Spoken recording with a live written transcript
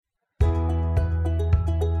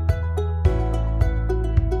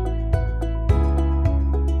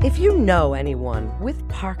If you know anyone with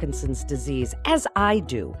Parkinson's disease, as I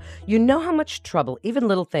do, you know how much trouble even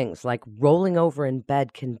little things like rolling over in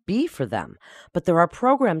bed can be for them. But there are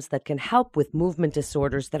programs that can help with movement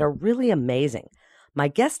disorders that are really amazing. My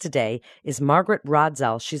guest today is Margaret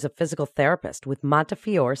Rodzel. She's a physical therapist with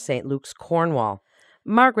Montefiore St. Luke's, Cornwall.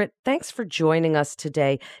 Margaret, thanks for joining us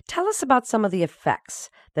today. Tell us about some of the effects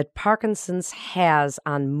that Parkinson's has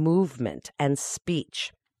on movement and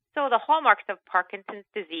speech. So the hallmarks of Parkinson's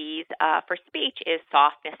disease for speech is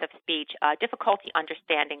softness of speech, difficulty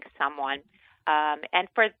understanding someone. And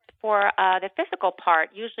for the physical part,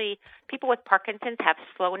 usually people with Parkinson's have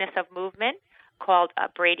slowness of movement called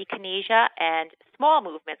bradykinesia and small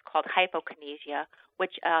movements called hypokinesia,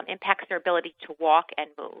 which impacts their ability to walk and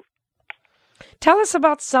move. Tell us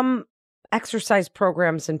about some exercise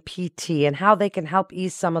programs in PT and how they can help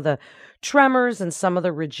ease some of the tremors and some of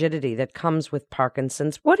the rigidity that comes with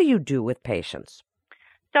Parkinson's. What do you do with patients?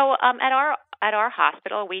 So at our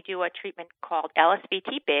hospital, we do a treatment called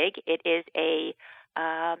LSVT Big. It is a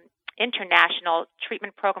international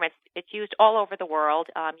treatment program. It's used all over the world,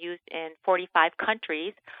 used in 45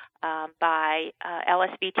 countries by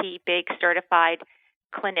LSVT Big certified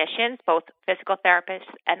clinicians, both physical therapists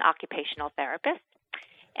and occupational therapists.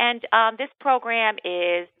 And this program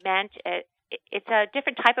is meant, it's a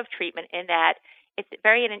different type of treatment in that it's a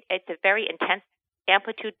very intense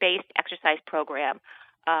amplitude-based exercise program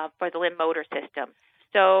for the limb motor system.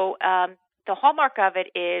 So the hallmark of it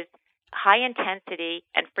is high intensity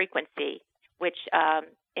and frequency, which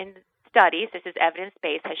in studies, this is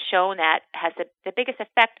evidence-based, has shown that has the biggest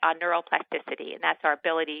effect on neuroplasticity, and that's our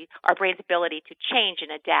brain's ability to change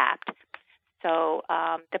and adapt. So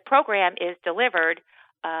the program is delivered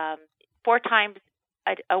 4 times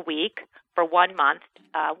a week for 1 month,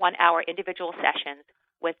 1 hour individual sessions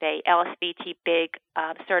with a LSVT Big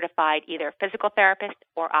certified either physical therapist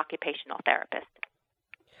or occupational therapist.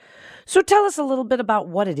 So tell us a little bit about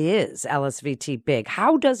what it is, LSVT Big.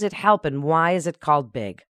 How does it help and why is it called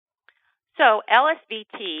Big? So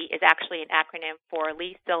LSVT is actually an acronym for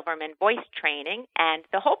Lee Silverman Voice Training, and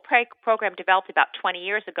the whole program developed about 20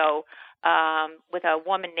 years ago with a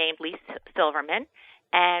woman named Lee Silverman,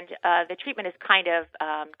 and the treatment is kind of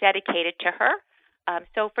dedicated to her.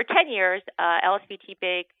 So for 10 years, LSVT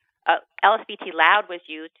Loud was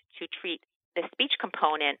used to treat the speech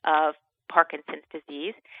component of Parkinson's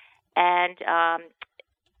disease, and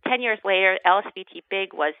 10 years later, LSVT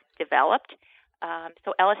Big was developed.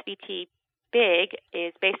 So LSVT Big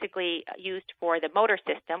is basically used for the motor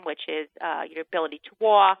system, which is your ability to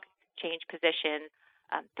walk, change position,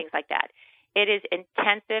 things like that. It is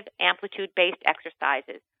intensive amplitude-based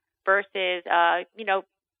exercises versus,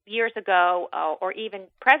 years ago or even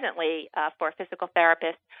presently for a physical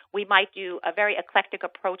therapist, we might do a very eclectic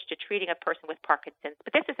approach to treating a person with Parkinson's.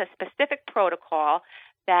 But this is a specific protocol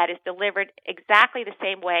that is delivered exactly the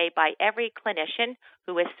same way by every clinician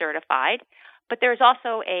who is certified. But there's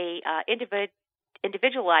also a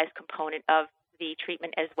individualized component of the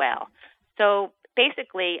treatment as well. So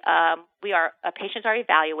basically, patients are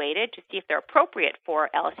evaluated to see if they're appropriate for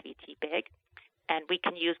LSVT Big, and we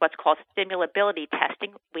can use what's called stimulability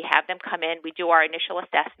testing. We have them come in, we do our initial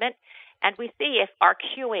assessment, and we see if our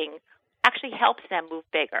cueing actually helps them move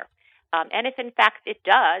bigger. And if in fact it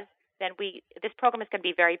does, then this program is going to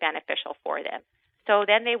be very beneficial for them. So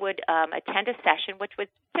then they would attend a session, which would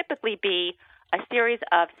typically be a series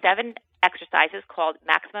of 7 exercises called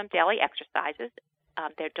maximum daily exercises.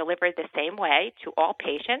 They're delivered the same way to all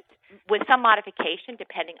patients with some modification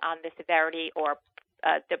depending on the severity or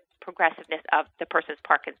the progressiveness of the person's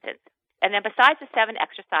Parkinson's. And then besides the 7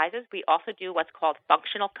 exercises, we also do what's called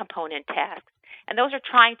functional component tasks. And those are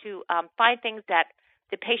trying to find things that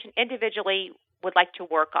the patient individually would like to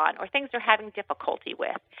work on or things they're having difficulty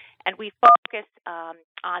with. And we focus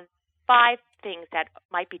on 5 things that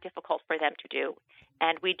might be difficult for them to do.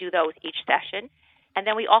 And we do those each session. And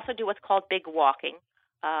then we also do what's called big walking.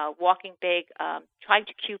 Walking big, trying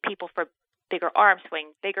to cue people for bigger arm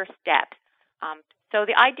swings, bigger steps. So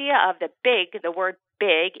the idea of the word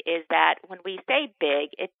big, is that when we say big,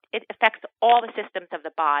 it affects all the systems of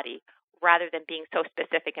the body rather than being so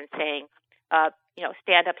specific and saying,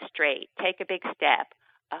 stand up straight, take a big step,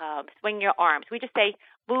 swing your arms. We just say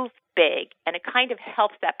move big, and it kind of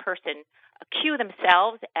helps that person cue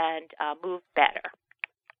themselves and move better.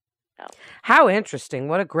 So. How interesting.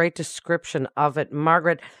 What a great description of it.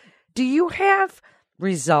 Margaret, do you have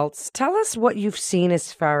results? Tell us what you've seen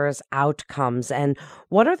as far as outcomes and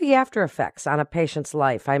what are the after effects on a patient's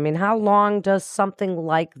life? I mean, how long does something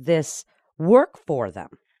like this work for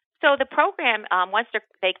them? So the program, once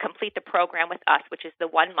they complete the program with us, which is the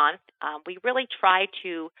 1 month, we really try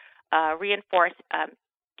to reinforce,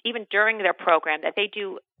 even during their program, that they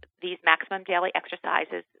do these maximum daily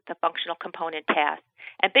exercises, the functional component tasks,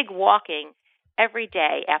 and big walking every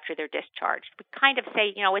day after their discharge. We kind of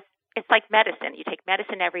say, it's like medicine. You take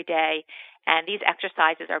medicine every day, and these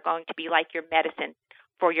exercises are going to be like your medicine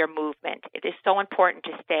for your movement. It is so important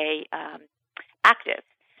to stay active.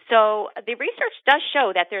 So the research does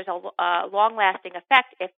show that there's a long-lasting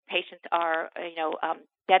effect if patients are,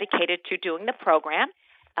 dedicated to doing the program.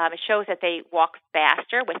 It shows that they walk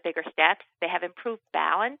faster with bigger steps. They have improved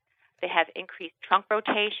balance. They have increased trunk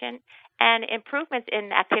rotation and improvements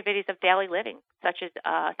in activities of daily living, such as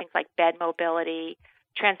things like bed mobility,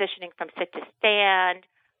 transitioning from sit to stand,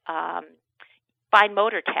 fine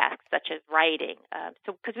motor tasks such as writing.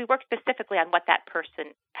 So because we work specifically on what that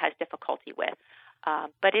person has difficulty with.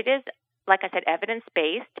 But it is, like I said,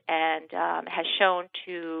 evidence-based and has shown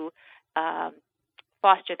to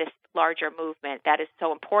foster this larger movement that is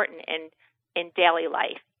so important in daily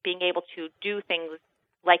life, being able to do things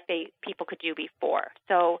like people could do before.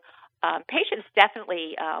 So patients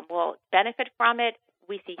definitely will benefit from it.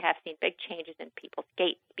 We have seen big changes in people's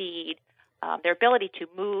gait speed, their ability to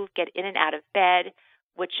move, get in and out of bed,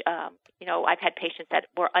 which, I've had patients that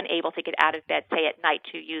were unable to get out of bed, say at night,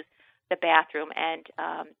 to use the bathroom and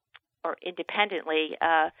or independently.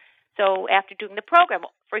 So after doing the program,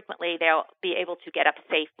 frequently they'll be able to get up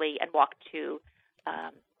safely and walk to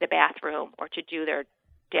the bathroom or to do their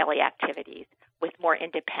daily activities with more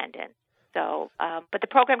independence. So, but the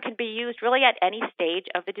program can be used really at any stage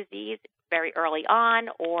of the disease, very early on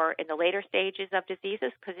or in the later stages of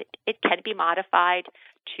diseases, because it can be modified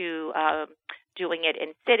to doing it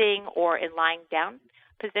in sitting or in lying down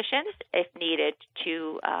positions if needed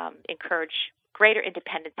to encourage greater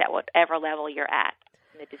independence at whatever level you're at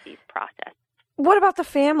in the disease process. What about the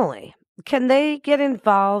family? Can they get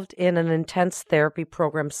involved in an intense therapy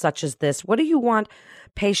program such as this? What do you want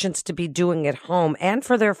patients to be doing at home and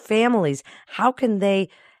for their families? How can they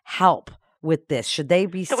help with this? Should they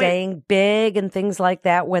be saying big and things like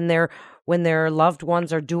that when their loved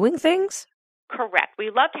ones are doing things? Correct.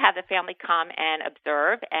 We love to have the family come and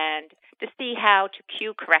observe and to see how to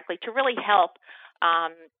cue correctly to really help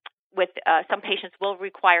with some patients will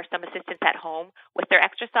require some assistance at home with their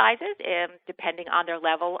exercises, depending on their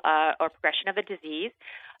level or progression of the disease.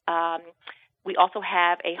 We also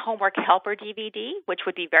have a homework helper DVD, which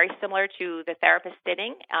would be very similar to the therapist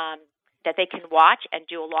sitting that they can watch and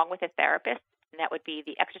do along with a therapist, and that would be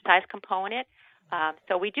the exercise component.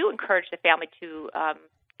 So we do encourage the family to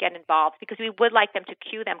get involved because we would like them to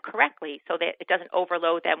cue them correctly so that it doesn't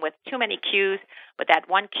overload them with too many cues, but that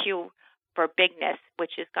one cue for bigness,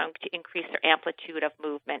 which is going to increase their amplitude of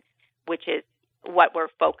movement, which is what we're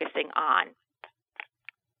focusing on.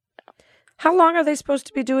 How long are they supposed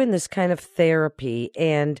to be doing this kind of therapy?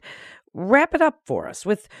 And wrap it up for us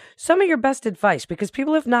with some of your best advice, because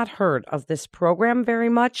people have not heard of this program very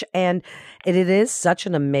much, and it is such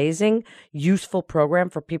an amazing, useful program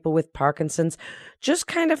for people with Parkinson's. Just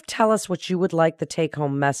kind of tell us what you would like the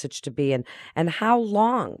take-home message to be and how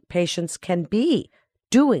long patients can be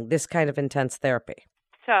doing this kind of intense therapy.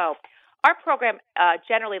 So our program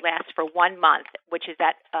generally lasts for 1 month, which is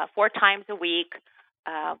at 4 times a week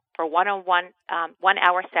for one-on-one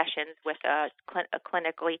 1-hour sessions with a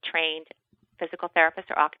clinically trained physical therapist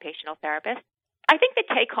or occupational therapist. I think the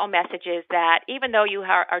take-home message is that even though you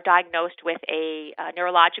are diagnosed with a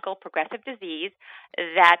neurological progressive disease,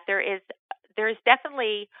 that there is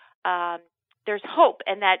definitely there's hope,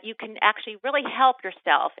 and that you can actually really help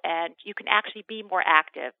yourself, and you can actually be more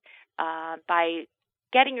active by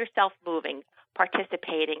getting yourself moving,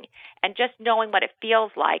 participating, and just knowing what it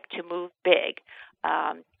feels like to move big.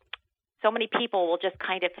 So many people will just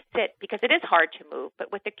kind of sit because it is hard to move,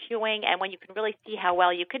 but with the cueing and when you can really see how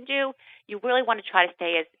well you can do, you really want to try to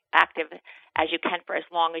stay as active as you can for as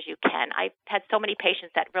long as you can. I've had so many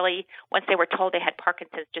patients that really, once they were told they had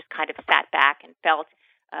Parkinson's, just kind of sat back and felt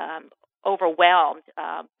overwhelmed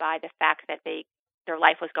by the fact that their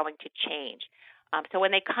life was going to change. So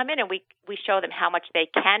when they come in and we show them how much they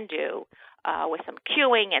can do with some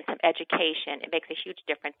cueing and some education, it makes a huge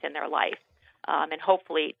difference in their life, and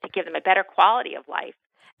hopefully to give them a better quality of life.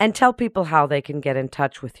 And tell people how they can get in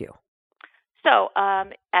touch with you. So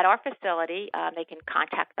at our facility, they can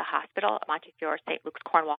contact the hospital, Montefiore St. Luke's,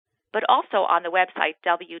 Cornwall, but also on the website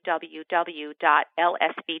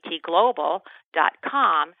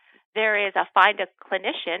www.lsvtglobal.com. There is a Find a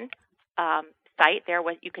Clinician site there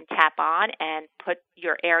where you can tap on and put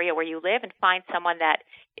your area where you live and find someone that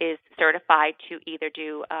is certified to either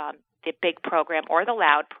do the big program or the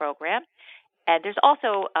loud program. And there's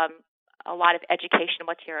also a lot of educational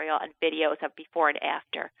material and videos of before and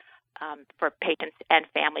after for patients and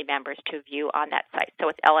family members to view on that site. So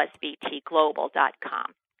it's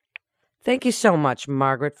lsvtglobal.com. Thank you so much,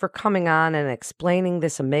 Margaret, for coming on and explaining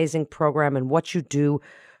this amazing program and what you do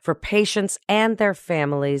for patients and their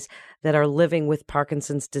families that are living with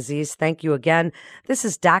Parkinson's disease. Thank you again. This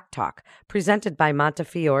is Doc Talk, presented by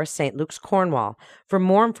Montefiore St. Luke's, Cornwall. For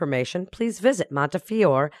more information, please visit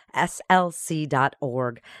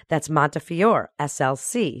MontefioreSLC.org. That's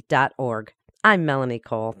MontefioreSLC.org. I'm Melanie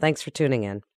Cole. Thanks for tuning in.